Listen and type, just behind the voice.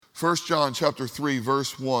1 John chapter 3,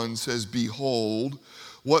 verse 1 says, "Behold,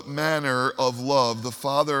 what manner of love the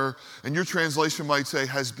Father," and your translation might say,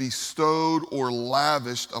 "has bestowed or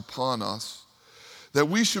lavished upon us, that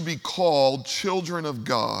we should be called children of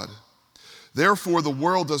God. Therefore the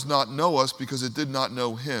world does not know us because it did not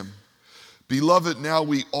know him. Beloved, now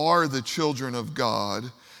we are the children of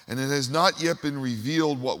God, and it has not yet been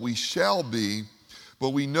revealed what we shall be, but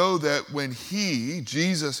we know that when he,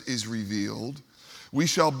 Jesus, is revealed, we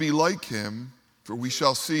shall be like him, for we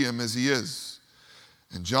shall see him as he is."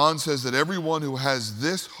 And John says that everyone who has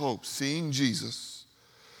this hope, seeing Jesus,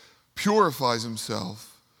 purifies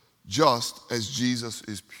himself just as Jesus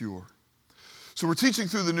is pure. So we're teaching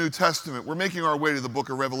through the New Testament. We're making our way to the book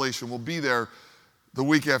of Revelation. We'll be there the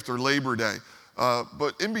week after Labor Day.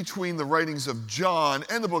 But in between the writings of John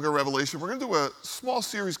and the book of Revelation, we're going to do a small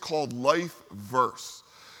series called Life Verse.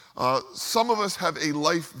 Some of us have a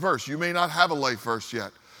life verse. You may not have a life verse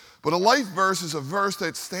yet. But a life verse is a verse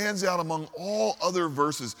that stands out among all other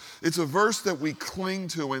verses. It's a verse that we cling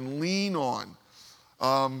to and lean on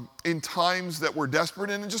in times that we're desperate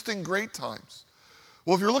and just in great times.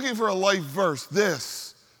 Well, if you're looking for a life verse,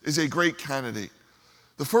 this is a great candidate.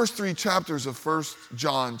 The first 3 chapters of 1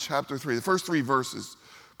 John chapter 3, the first 3 verses,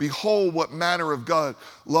 "Behold, what manner of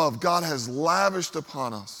love God has lavished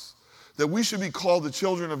upon us, that we should be called the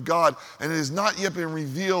children of God, and it has not yet been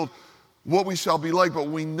revealed what we shall be like, but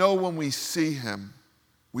we know when we see him,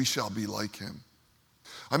 we shall be like him."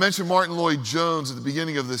 I mentioned Martin Lloyd-Jones at the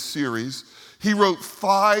beginning of this series. He wrote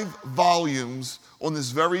 5 volumes on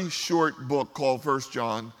this very short book called 1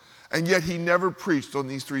 John, and yet he never preached on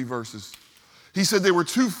these 3 verses. He said they were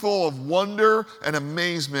too full of wonder and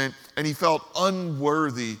amazement, and he felt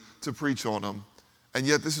unworthy to preach on them. And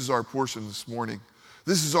yet this is our portion this morning.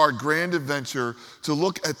 This is our grand adventure to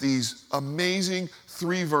look at these amazing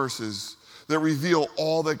 3 verses that reveal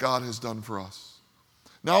all that God has done for us.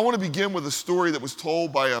 Now, I want to begin with a story that was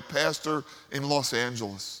told by a pastor in Los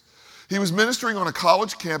Angeles. He was ministering on a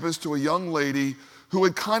college campus to a young lady who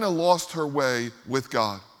had kind of lost her way with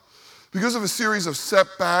God. Because of a series of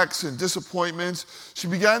setbacks and disappointments, she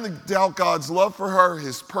began to doubt God's love for her,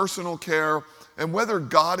 his personal care, and whether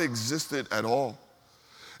God existed at all.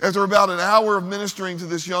 After about an hour of ministering to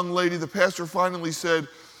this young lady, the pastor finally said,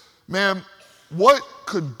 "Ma'am, what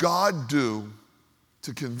could God do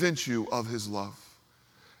to convince you of his love?"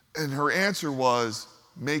 And her answer was,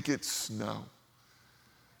 "Make it snow."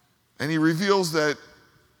 And he reveals that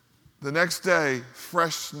the next day,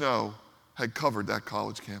 fresh snow had covered that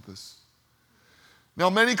college campus. Now,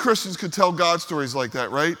 many Christians could tell God stories like that,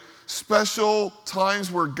 right? Special times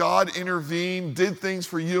where God intervened, did things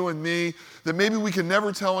for you and me that maybe we could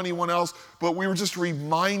never tell anyone else, but we were just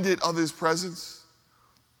reminded of his presence.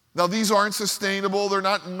 Now, these aren't sustainable. They're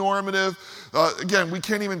not normative. Again, we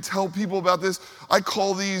can't even tell people about this. I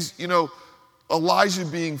call these, Elijah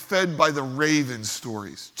being fed by the raven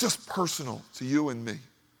stories, just personal to you and me.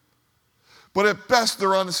 But at best,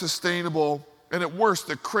 they're unsustainable, and at worst,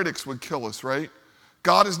 the critics would kill us, right?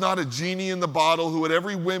 God is not a genie in the bottle who at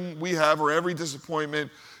every whim we have or every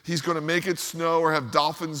disappointment, he's going to make it snow or have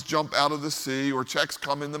dolphins jump out of the sea or checks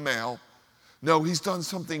come in the mail. No, he's done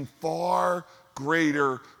something far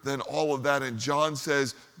greater than all of that. And John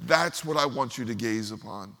says, that's what I want you to gaze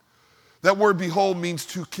upon. That word behold means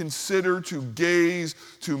to consider, to gaze,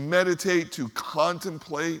 to meditate, to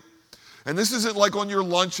contemplate. And this isn't like on your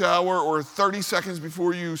lunch hour or 30 seconds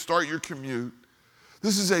before you start your commute.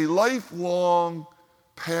 This is a lifelong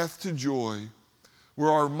path to joy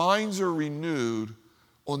where our minds are renewed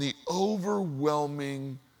on the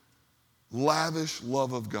overwhelming, lavish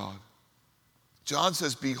love of God. John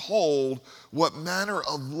says, "Behold, what manner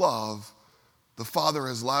of love the Father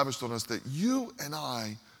has lavished on us, that you and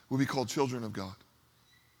I will be called children of God."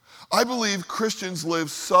 I believe Christians live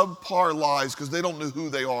subpar lives because they don't know who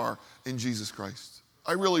they are in Jesus Christ.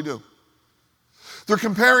 I really do. They're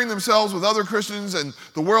comparing themselves with other Christians and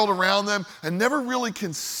the world around them and never really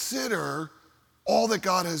consider all that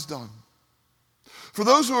God has done. For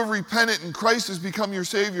those who have repented and Christ has become your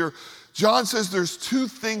Savior, John says there's 2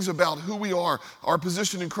 things about who we are, our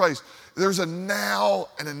position in Christ. There's a now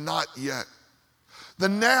and a not yet. The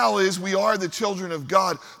now is we are the children of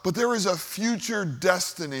God, but there is a future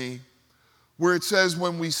destiny where it says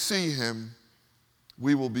when we see him,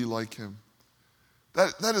 we will be like him.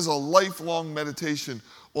 That is a lifelong meditation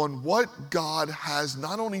on what God has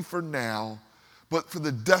not only for now, but for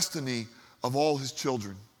the destiny of all his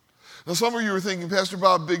children. Now, some of you are thinking, Pastor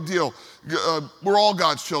Bob, big deal. We're all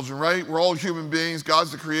God's children, right? We're all human beings.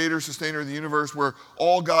 God's the creator, sustainer of the universe. We're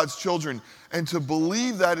all God's children. And to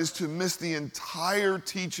believe that is to miss the entire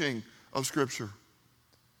teaching of Scripture.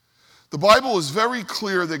 The Bible is very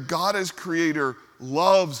clear that God as creator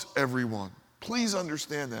loves everyone. Please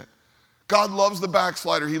understand that. God loves the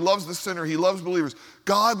backslider. He loves the sinner. He loves believers.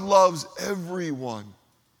 God loves everyone.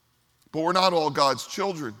 But we're not all God's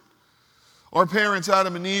children. Our parents,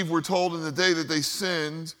 Adam and Eve, were told in the day that they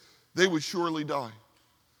sinned, they would surely die.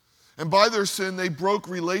 And by their sin, they broke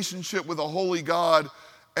relationship with a holy God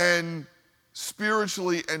and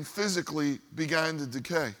spiritually and physically began to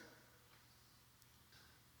decay.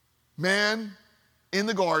 Man in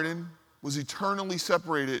the garden was eternally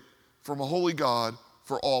separated from a holy God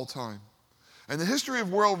for all time. And the history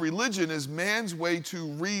of world religion is man's way to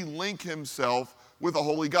re-link himself with a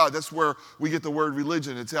holy God. That's where we get the word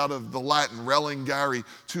religion. It's out of the Latin, relingare,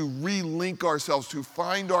 to re-link ourselves, to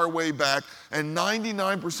find our way back. And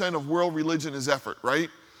 99% of world religion is effort, right?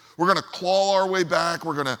 We're going to claw our way back.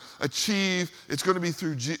 We're going to achieve. It's going to be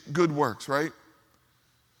through good works, right?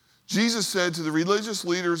 Jesus said to the religious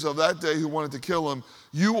leaders of that day who wanted to kill him,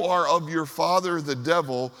 "You are of your father the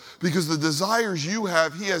devil, because the desires you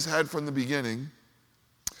have, he has had from the beginning."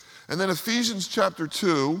 And then Ephesians chapter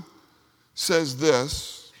 2 says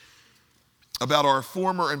this about our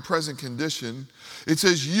former and present condition. It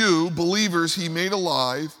says, "You, believers, he made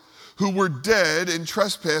alive, who were dead in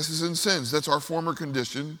trespasses and sins." That's our former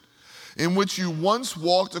condition. "In which you once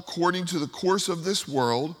walked according to the course of this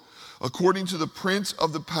world, according to the prince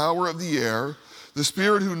of the power of the air, the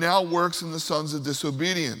spirit who now works in the sons of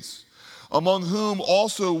disobedience, among whom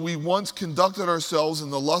also we once conducted ourselves in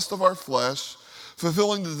the lust of our flesh,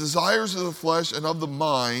 fulfilling the desires of the flesh and of the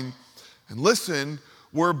mind." And listen,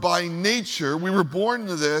 "were by nature," we were born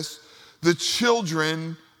into this, "the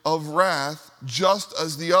children of wrath, just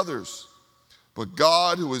as the others. But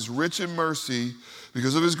God, who is rich in mercy,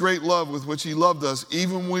 because of his great love with which he loved us,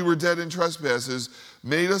 even when we were dead in trespasses,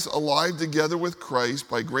 made us alive together with Christ.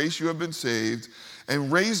 By grace you have been saved, and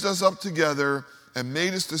raised us up together and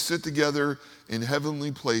made us to sit together in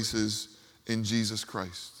heavenly places in Jesus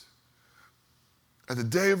Christ." At the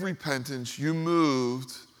day of repentance, you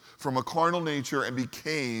moved from a carnal nature and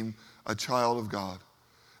became a child of God.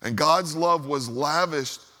 And God's love was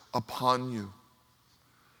lavished upon you.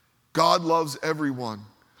 God loves everyone.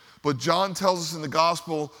 But John tells us in the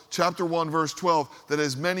gospel, chapter 1, verse 12, that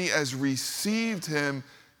as many as received him,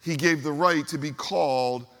 he gave the right to be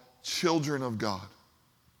called children of God.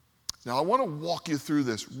 Now, I want to walk you through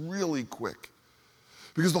this really quick,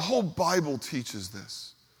 because the whole Bible teaches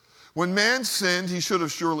this. When man sinned, he should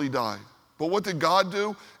have surely died. But what did God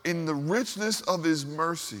do? In the richness of his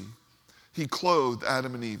mercy, he clothed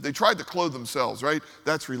Adam and Eve. They tried to clothe themselves, right?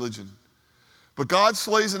 That's religion. But God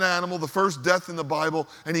slays an animal, the first death in the Bible,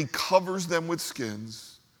 and he covers them with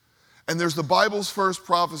skins. And there's the Bible's first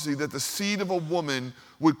prophecy that the seed of a woman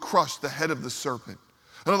would crush the head of the serpent.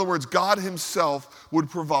 In other words, God himself would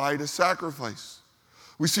provide a sacrifice.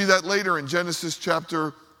 We see that later in Genesis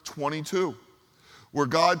chapter 22, where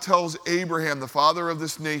God tells Abraham, the father of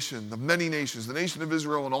this nation, of many nations, the nation of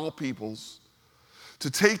Israel and all peoples, to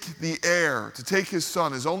take the heir, to take his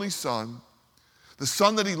son, his only son, the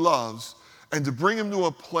son that he loves, and to bring him to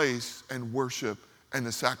a place and worship and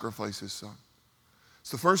to sacrifice his son. It's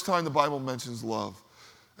the first time the Bible mentions love.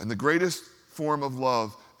 And the greatest form of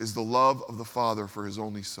love is the love of the Father for his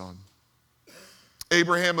only son.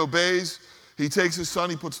 Abraham obeys. He takes his son,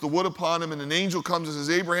 he puts the wood upon him, and an angel comes and says,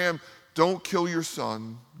 "Abraham, don't kill your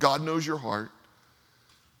son. God knows your heart."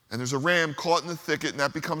 And there's a ram caught in the thicket, and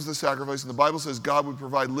that becomes the sacrifice. And the Bible says God would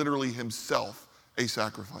provide literally himself a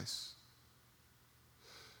sacrifice.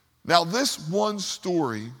 Now, this one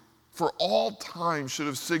story for all time should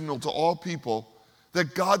have signaled to all people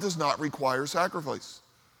that God does not require sacrifice.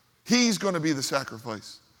 He's going to be the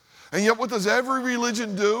sacrifice. And yet, what does every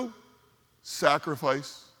religion do?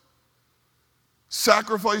 Sacrifice.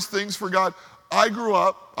 Sacrifice things for God. I grew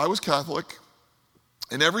up, I was Catholic,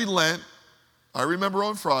 and every Lent, I remember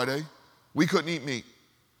on Friday, we couldn't eat meat.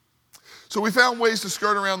 So we found ways to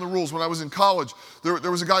skirt around the rules. When I was in college, there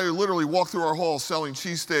was a guy who literally walked through our halls selling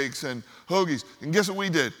cheesesteaks and hoagies. And guess what we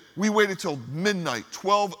did? We waited till midnight,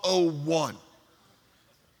 12:01.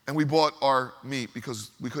 And we bought our meat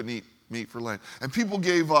because we couldn't eat meat for Lent. And people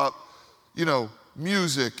gave up,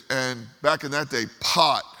 music and, back in that day,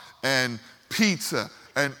 pot and pizza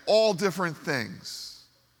and all different things.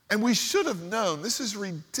 And we should have known, this is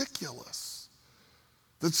ridiculous,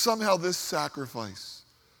 that somehow this sacrifice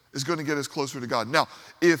is going to get us closer to God. Now,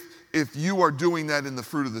 if you are doing that in the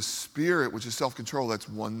fruit of the Spirit, which is self-control, that's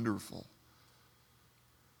wonderful.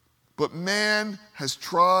 But man has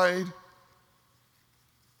tried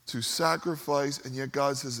to sacrifice, and yet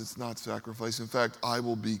God says it's not sacrifice. In fact, I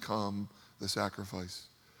will become the sacrifice.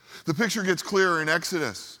 The picture gets clearer in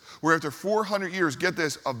Exodus, where after 400 years, get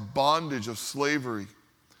this, of bondage, of slavery,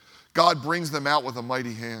 God brings them out with a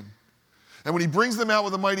mighty hand. And when he brings them out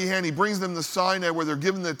with a mighty hand, he brings them to Sinai where they're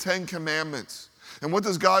given the 10 commandments. And what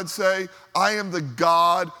does God say? I am the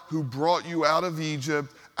God who brought you out of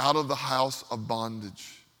Egypt, out of the house of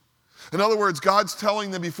bondage. In other words, God's telling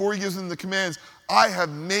them before he gives them the commands, I have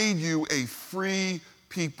made you a free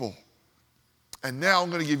people. And now I'm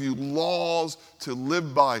going to give you laws to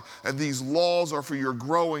live by. And these laws are for your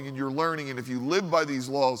growing and your learning. And if you live by these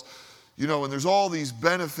laws, and there's all these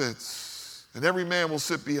benefits. And every man will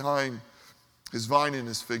sit behind his vine and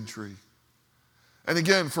his fig tree. And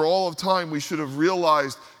again, for all of time, we should have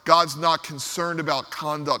realized God's not concerned about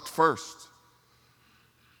conduct first.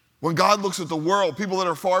 When God looks at the world, people that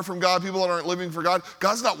are far from God, people that aren't living for God,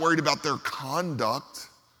 God's not worried about their conduct.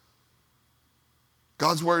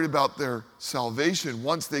 God's worried about their salvation.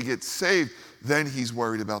 Once they get saved, then he's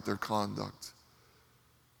worried about their conduct.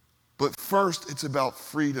 But first, it's about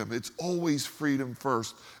freedom. It's always freedom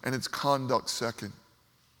first, and it's conduct second.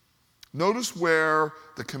 Notice where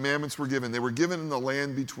the commandments were given. They were given in the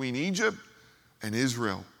land between Egypt and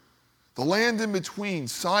Israel. The land in between,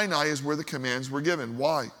 Sinai, is where the commands were given.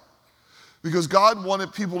 Why? Because God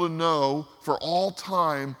wanted people to know for all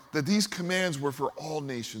time that these commands were for all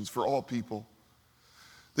nations, for all people.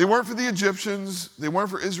 They weren't for the Egyptians, they weren't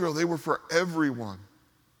for Israel, they were for everyone.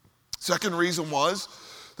 Second reason was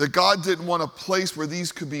that God didn't want a place where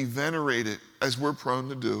these could be venerated, as we're prone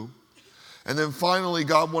to do. And then finally,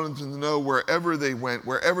 God wanted them to know wherever they went,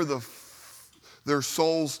 wherever their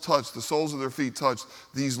souls touched, the soles of their feet touched,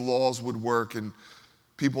 these laws would work. And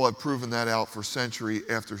people have proven that out for century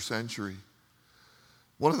after century.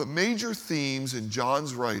 One of the major themes in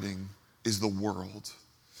John's writing is the world.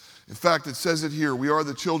 In fact, it says it here, we are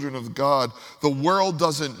the children of God. The world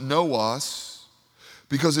doesn't know us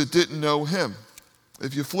because it didn't know him.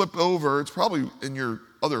 If you flip over, it's probably in your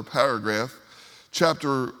other paragraph,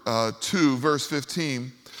 chapter 2, verse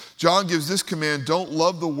 15, John gives this command, don't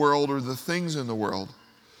love the world or the things in the world.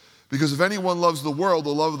 Because if anyone loves the world, the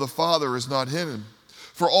love of the Father is not in him.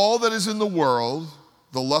 For all that is in the world,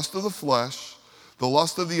 the lust of the flesh, the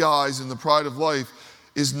lust of the eyes, and the pride of life,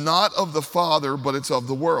 is not of the Father, but it's of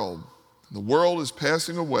the world. And the world is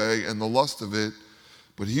passing away, and the lust of it,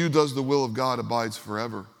 but he who does the will of God abides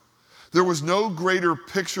forever. There was no greater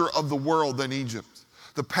picture of the world than Egypt.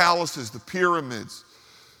 The palaces, the pyramids.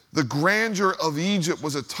 The grandeur of Egypt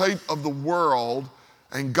was a type of the world,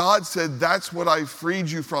 and God said, that's what I freed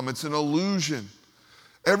you from. It's an illusion.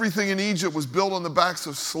 Everything in Egypt was built on the backs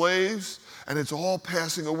of slaves, and it's all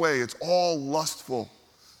passing away. It's all lustful,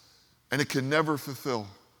 and it can never fulfill.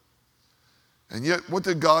 And yet, what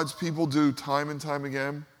did God's people do time and time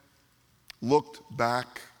again? Looked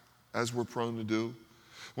back, as we're prone to do.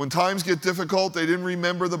 When times get difficult, they didn't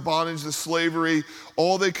remember the bondage, the slavery.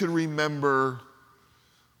 All they could remember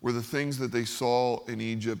were the things that they saw in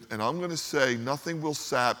Egypt. And I'm going to say nothing will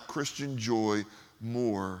sap Christian joy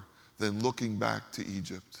more than looking back to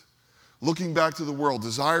Egypt. Looking back to the world,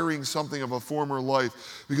 desiring something of a former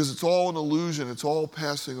life, because it's all an illusion. It's all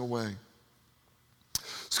passing away.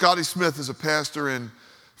 Scotty Smith is a pastor in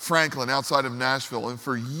Franklin, outside of Nashville. And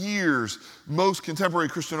for years, most contemporary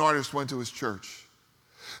Christian artists went to his church.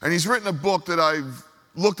 And he's written a book that I've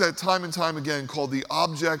looked at time and time again called The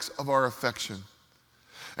Objects of Our Affection.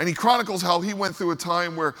 And he chronicles how he went through a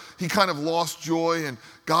time where he kind of lost joy and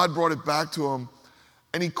God brought it back to him.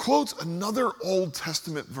 And he quotes another Old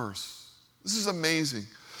Testament verse. This is amazing.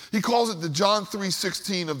 He calls it the John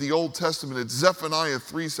 3:16 of the Old Testament. It's Zephaniah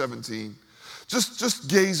 3:17. Just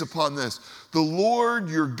gaze upon this. The Lord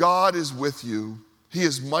your God is with you. He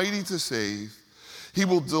is mighty to save. He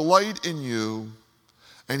will delight in you,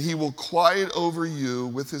 and he will quiet over you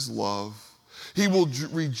with his love. He will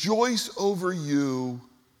rejoice over you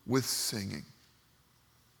with singing.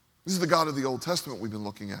 This is the God of the Old Testament we've been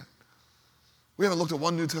looking at. We haven't looked at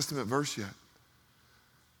one New Testament verse yet.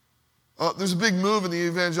 There's a big move in the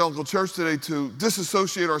evangelical church today to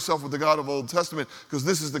disassociate ourselves with the God of Old Testament because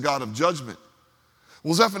this is the God of judgment.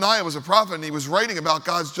 Well, Zephaniah was a prophet and he was writing about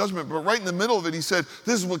God's judgment, but right in the middle of it, he said,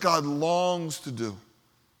 this is what God longs to do,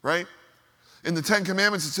 right? In the Ten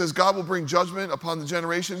Commandments, it says God will bring judgment upon the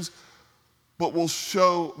generations, but will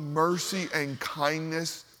show mercy and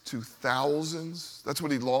kindness to thousands. That's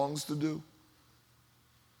what he longs to do.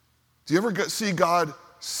 Do you ever see God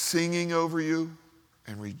singing over you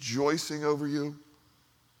and rejoicing over you?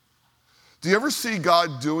 Do you ever see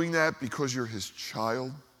God doing that because you're his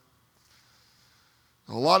child?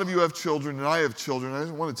 A lot of you have children, and I have children. I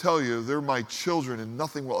just want to tell you, they're my children, and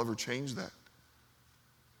nothing will ever change that.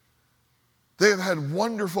 They have had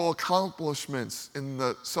wonderful accomplishments in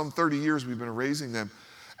the some 30 years we've been raising them.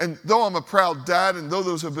 And though I'm a proud dad, and though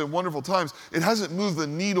those have been wonderful times, it hasn't moved the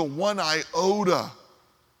needle one iota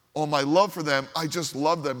on my love for them. I just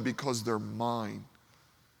love them because they're mine.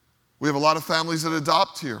 We have a lot of families that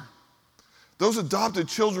adopt here. Those adopted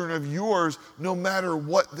children of yours, no matter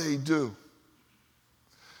what they do.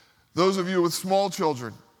 Those of you with small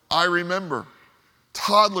children, I remember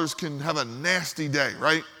toddlers can have a nasty day,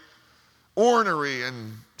 right? Ornery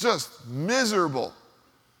and just miserable.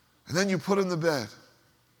 And then you put them to bed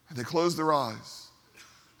and they close their eyes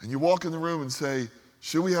and you walk in the room and say,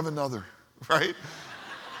 should we have another, right?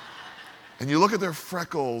 And you look at their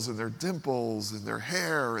freckles and their dimples and their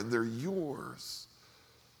hair and they're yours.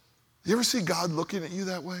 You ever see God looking at you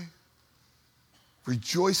that way?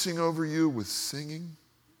 Rejoicing over you with singing?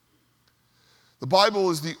 The Bible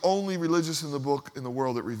is the only religious in the book in the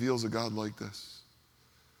world that reveals a God like this.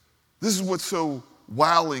 This is what's so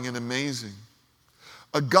wowing and amazing.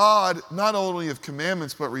 A God not only of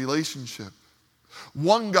commandments, but relationship.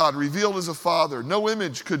 One God revealed as a father. No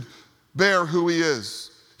image could bear who he is.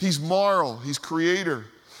 He's moral. He's creator.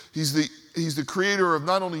 He's the creator of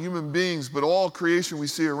not only human beings, but all creation we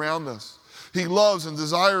see around us. He loves and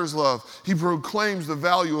desires love. He proclaims the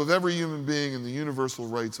value of every human being and the universal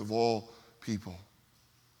rights of all people.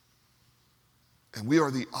 And we are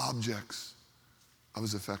the objects of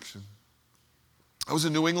his affection. I was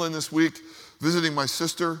in New England this week visiting my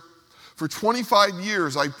sister. For 25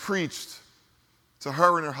 years, I preached to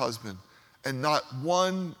her and her husband, and not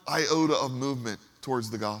one iota of movement towards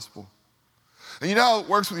the gospel. And you know how it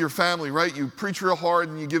works with your family, right? You preach real hard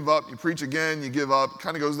and you give up. You preach again, you give up. It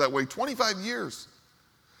kind of goes that way. 25 years.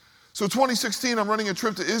 So 2016, I'm running a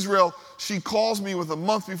trip to Israel. She calls me with a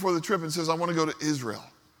month before the trip and says, I want to go to Israel.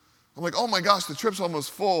 I'm like, oh my gosh, the trip's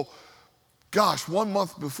almost full. Gosh, 1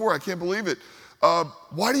 month before, I can't believe it.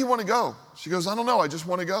 Why do you want to go? She goes, I don't know, I just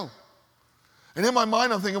want to go. And in my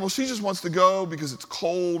mind, I'm thinking, well, she just wants to go because it's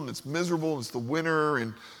cold and it's miserable and it's the winter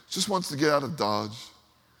and just wants to get out of Dodge.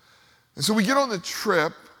 And so we get on the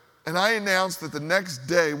trip, and I announce that the next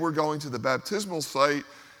day we're going to the baptismal site,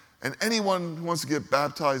 and anyone who wants to get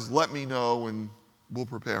baptized, let me know, and we'll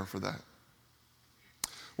prepare for that.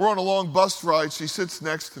 We're on a long bus ride. She sits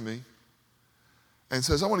next to me and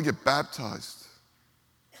says, I want to get baptized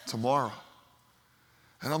tomorrow.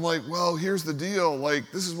 And I'm like, well, here's the deal. Like,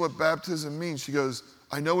 this is what baptism means. She goes,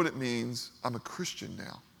 I know what it means. I'm a Christian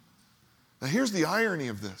now. Now, here's the irony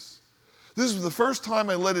of this. This was the first time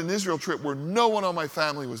I led an Israel trip where no one on my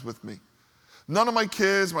family was with me. None of my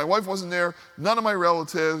kids, my wife wasn't there, none of my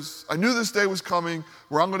relatives. I knew this day was coming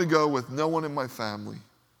where I'm going to go with no one in my family.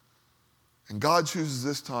 And God chooses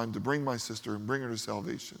this time to bring my sister and bring her to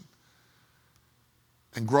salvation.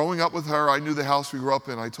 And growing up with her, I knew the house we grew up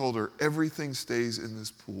in. I told her, everything stays in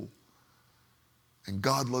this pool. And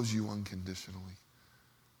God loves you unconditionally.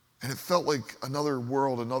 And it felt like another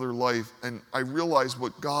world, another life. And I realized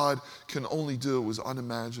what God can only do was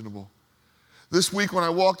unimaginable. This week when I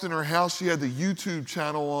walked in her house, she had the YouTube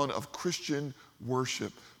channel on of Christian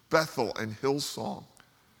worship, Bethel and Hillsong.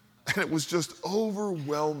 And it was just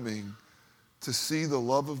overwhelming to see the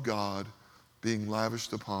love of God being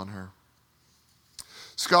lavished upon her.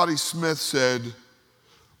 Scotty Smith said,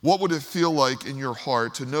 what would it feel like in your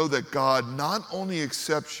heart to know that God not only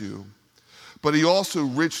accepts you, but he also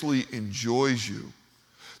richly enjoys you?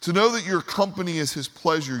 To know that your company is his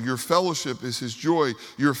pleasure, your fellowship is his joy,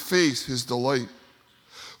 your face his delight.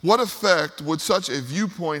 What effect would such a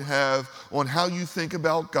viewpoint have on how you think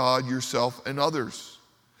about God, yourself, and others?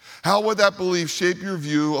 How would that belief shape your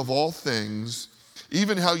view of all things,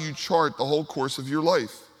 even how you chart the whole course of your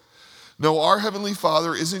life? No, our Heavenly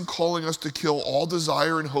Father isn't calling us to kill all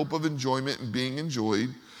desire and hope of enjoyment and being enjoyed.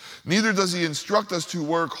 Neither does he instruct us to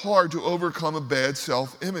work hard to overcome a bad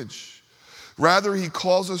self-image. Rather, he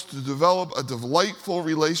calls us to develop a delightful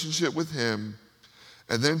relationship with him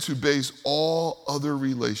and then to base all other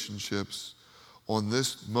relationships on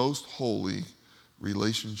this most holy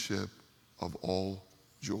relationship of all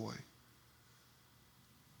joy.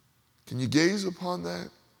 Can you gaze upon that?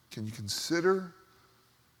 Can you consider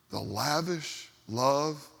the lavish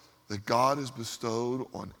love that God has bestowed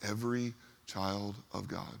on every child of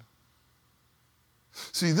God?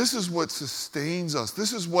 See, this is what sustains us.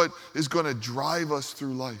 This is what is going to drive us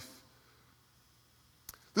through life.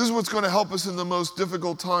 This is what's going to help us in the most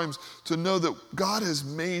difficult times, to know that God has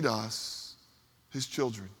made us his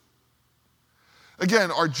children.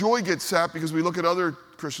 Again, our joy gets sapped because we look at other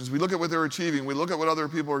Christians. We look at what they're achieving. We look at what other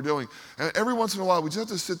people are doing. And every once in a while, we just have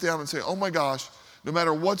to sit down and say, oh my gosh, no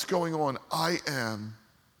matter what's going on, I am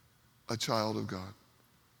a child of God.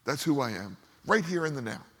 That's who I am. right here in the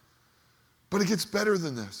now. But it gets better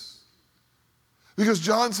than this. Because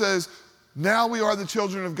John says, now we are the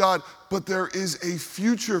children of God, but there is a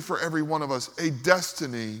future for every one of us, a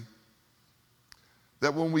destiny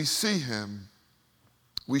that when we see him,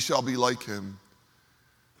 we shall be like him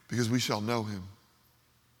because we shall know him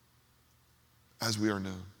as we are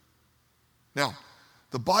known. Now,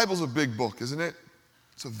 the Bible's a big book, isn't it?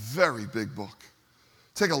 It's a very big book.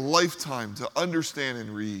 Take a lifetime to understand and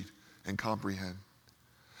read and comprehend.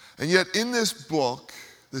 And yet in this book,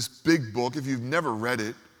 this big book, if you've never read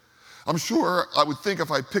it, I'm sure I would think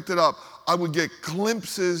if I picked it up, I would get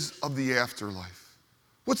glimpses of the afterlife.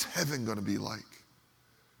 What's heaven going to be like?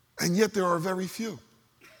 And yet there are very few.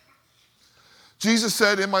 Jesus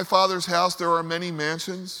said, in my Father's house there are many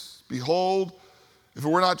mansions. Behold, if it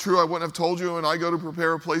were not true, I wouldn't have told you, and I go to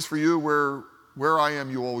prepare a place for you where I am,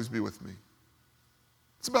 you'll always be with me.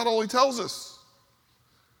 It's about all he tells us.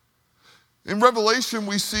 In Revelation,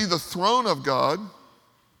 we see the throne of God.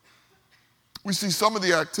 We see some of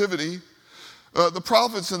the activity. The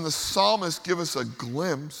prophets and the psalmists give us a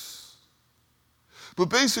glimpse. But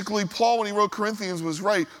basically, Paul, when he wrote Corinthians, was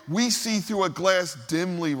right. We see through a glass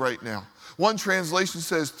dimly right now. One translation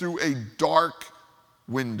says through a dark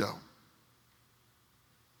window.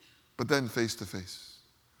 But then face to face.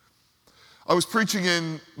 I was preaching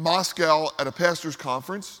in Moscow at a pastor's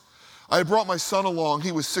conference. I had brought my son along.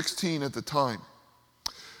 He was 16 at the time.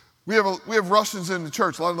 We have Russians in the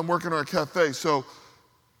church. A lot of them work in our cafe. So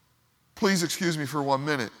please excuse me for 1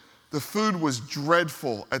 minute. The food was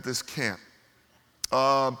dreadful at this camp.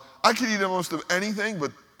 I could eat almost of anything,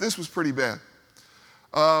 but this was pretty bad.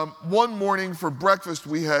 One morning for breakfast,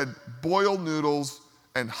 we had boiled noodles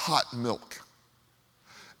and hot milk.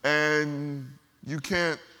 And you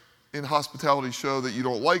can't, in hospitality, show that you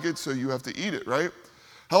don't like it, so you have to eat it, right?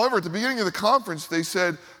 However, at the beginning of the conference, they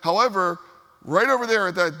said, however, right over there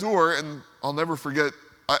at that door, and I'll never forget,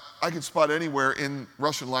 I could spot anywhere in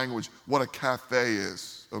Russian language what a cafe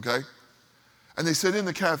is, okay? And they said in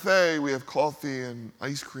the cafe, we have coffee and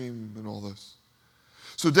ice cream and all this.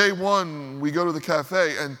 So day one, we go to the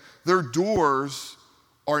cafe, and their doors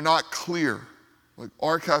are not clear. Like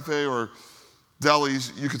our cafe or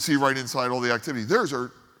delis, you can see right inside all the activity. Theirs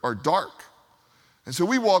are dark. And so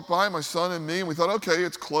we walked by, my son and me, and we thought, okay,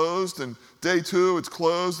 it's closed, and day two, it's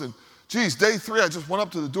closed, and geez, day three, I just went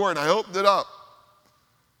up to the door and I opened it up.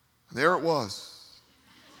 And there it was.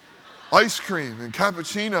 Ice cream and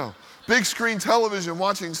cappuccino, big screen television,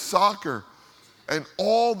 watching soccer, and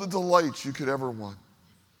all the delights you could ever want.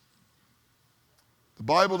 The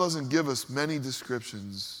Bible doesn't give us many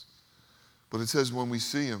descriptions, but it says when we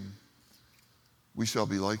see him, we shall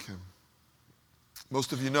be like him.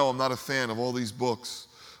 Most of you know I'm not a fan of all these books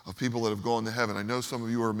of people that have gone to heaven. I know some of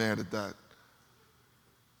you are mad at that.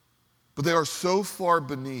 But they are so far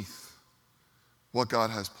beneath what God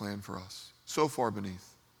has planned for us. So far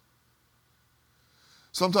beneath.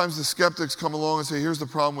 Sometimes the skeptics come along and say, here's the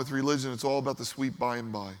problem with religion. It's all about the sweet by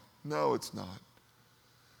and by. No, it's not.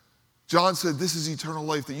 John said, this is eternal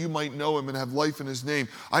life, that you might know him and have life in his name.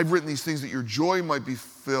 I've written these things that your joy might be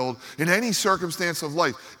filled in any circumstance of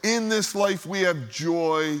life. In this life we have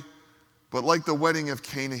joy, but like the wedding of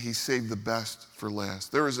Cana, he saved the best for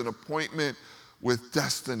last. There is an appointment with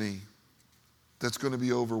destiny that's going to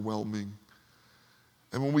be overwhelming.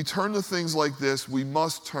 And when we turn to things like this, we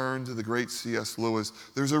must turn to the great C.S. Lewis.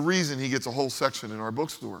 There's a reason he gets a whole section in our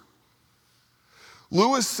bookstore.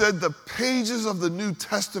 Lewis said the pages of the New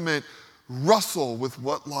Testament rustle with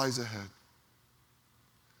what lies ahead.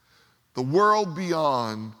 The world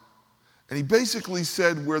beyond, and he basically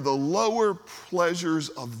said where the lower pleasures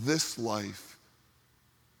of this life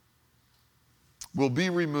will be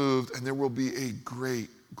removed and there will be a great,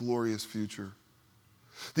 glorious future.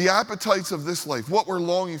 The appetites of this life, what we're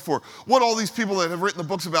longing for, what all these people that have written the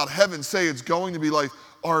books about heaven say it's going to be like,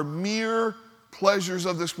 are mere pleasures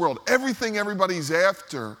of this world. Everything everybody's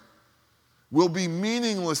after will be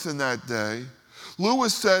meaningless in that day.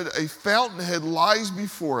 Lewis said, a fountainhead lies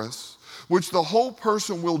before us, which the whole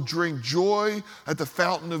person will drink joy at the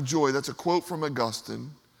fountain of joy. That's a quote from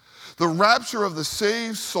Augustine. The rapture of the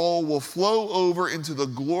saved soul will flow over into the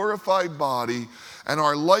glorified body, and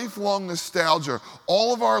our lifelong nostalgia,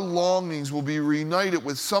 all of our longings will be reunited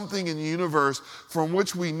with something in the universe from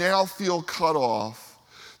which we now feel cut off,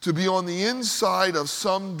 to be on the inside of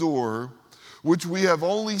some door which we have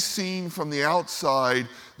only seen from the outside.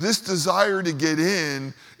 This desire to get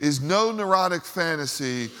in is no neurotic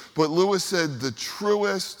fantasy, but Lewis said the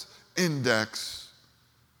truest index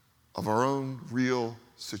of our own real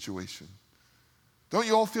situation. Don't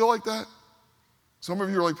you all feel like that? Some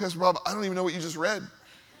of you are like, Pastor Bob, I don't even know what you just read.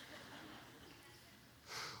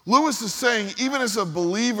 Lewis is saying, even as a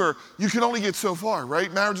believer, you can only get so far,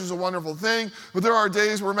 right? Marriage is a wonderful thing, but there are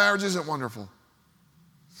days where marriage isn't wonderful.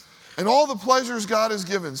 And all the pleasures God has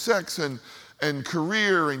given, sex and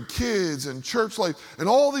career and kids and church life and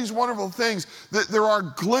all these wonderful things, that there are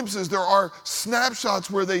glimpses, there are snapshots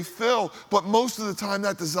where they fill, but most of the time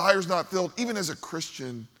that desire is not filled, even as a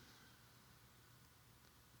Christian.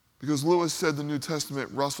 Because Lewis said the New Testament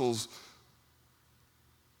wrestles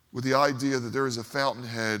with the idea that there is a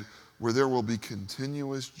fountainhead where there will be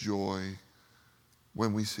continuous joy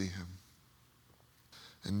when we see him.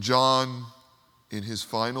 And John, in his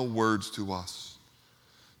final words to us,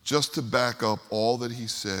 just to back up all that he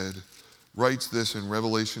said, writes this in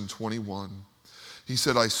Revelation 21. He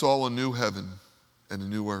said, I saw a new heaven and a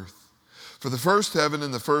new earth. For the first heaven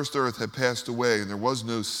and the first earth had passed away, and there was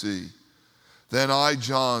no sea. Then I,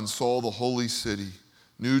 John, saw the holy city,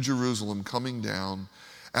 New Jerusalem, coming down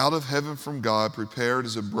out of heaven from God, prepared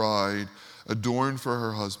as a bride adorned for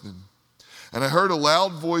her husband. And I heard a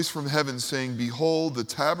loud voice from heaven saying, behold, the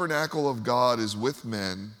tabernacle of God is with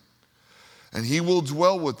men, and he will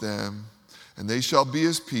dwell with them, and they shall be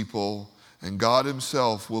his people, and God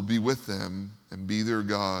himself will be with them and be their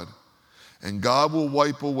God. And God will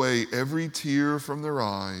wipe away every tear from their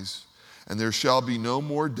eyes, and there shall be no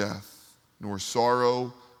more death, nor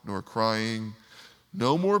sorrow, nor crying,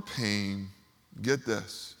 no more pain. Get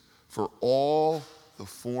this, for all the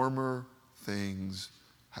former things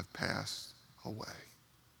have passed away.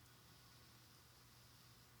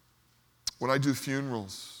 When I do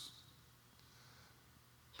funerals,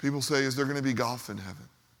 people say, is there going to be golf in heaven?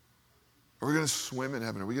 Are we going to swim in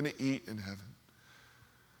heaven? Are we going to eat in heaven?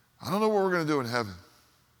 I don't know what we're going to do in heaven,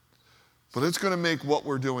 but it's going to make what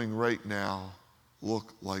we're doing right now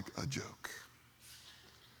look like a joke.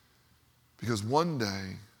 Because one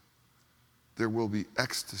day, there will be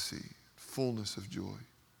ecstasy, fullness of joy.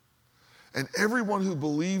 And everyone who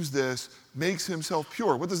believes this makes himself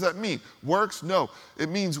pure. What does that mean? Works? No. It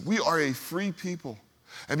means we are a free people.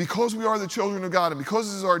 And because we are the children of God, and because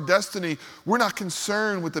this is our destiny, we're not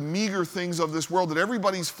concerned with the meager things of this world that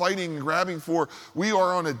everybody's fighting and grabbing for. We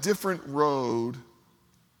are on a different road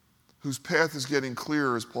whose path is getting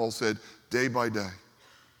clearer, as Paul said, day by day.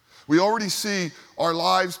 We already see our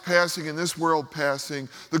lives passing and this world passing.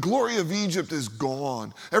 The glory of Egypt is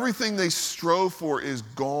gone. Everything they strove for is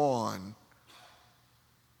gone.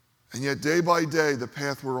 And yet day by day, the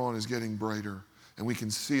path we're on is getting brighter. And we can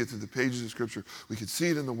see it through the pages of Scripture. We can see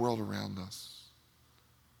it in the world around us.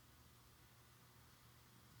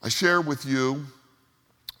 I share with you,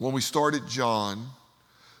 when we started John,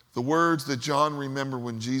 the words that John remembered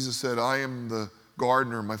when Jesus said, I am the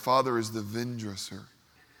gardener, my Father is the vine dresser.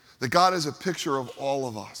 That God is a picture of all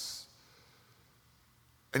of us.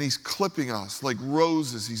 And he's clipping us like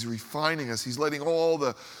roses. He's refining us. He's letting all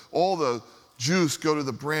the juice go to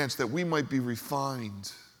the branch that we might be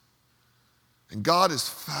refined. And God is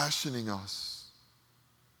fashioning us.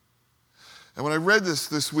 And when I read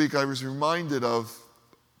this week, I was reminded of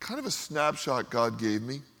kind of a snapshot God gave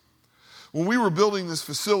me. When we were building these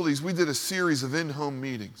facilities, we did a series of in-home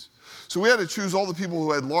meetings. So we had to choose all the people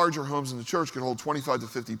who had larger homes in the church could hold 25 to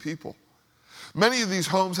 50 people. Many of these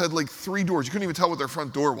homes had like 3 doors. You couldn't even tell what their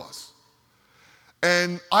front door was.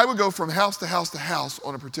 And I would go from house to house to house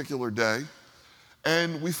on a particular day.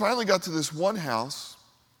 And we finally got to this one house,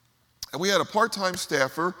 and we had a part-time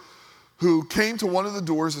staffer who came to one of the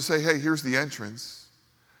doors to say, hey, here's the entrance.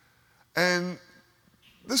 And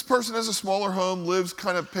this person has a smaller home, lives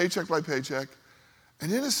kind of paycheck by paycheck.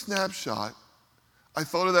 And in a snapshot, I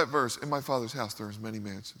thought of that verse, in my Father's house there are many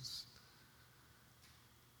mansions.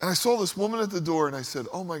 And I saw this woman at the door and I said,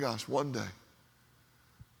 oh my gosh, one day,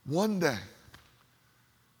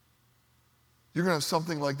 you're going to have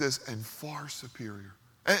something like this and far superior.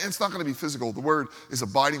 And it's not going to be physical. The word is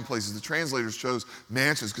abiding places. The translators chose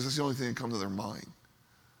mansions because that's the only thing that comes to their mind.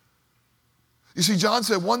 You see, John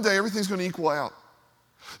said one day everything's going to equal out.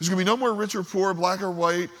 There's going to be no more rich or poor, black or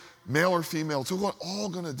white, male or female. It's all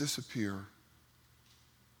going to disappear.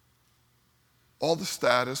 All the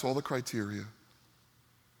status, all the criteria.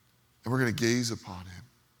 And we're going to gaze upon him.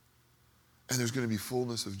 And there's going to be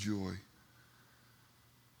fullness of joy.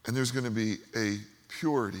 And there's going to be a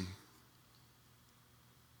purity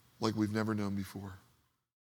like we've never known before.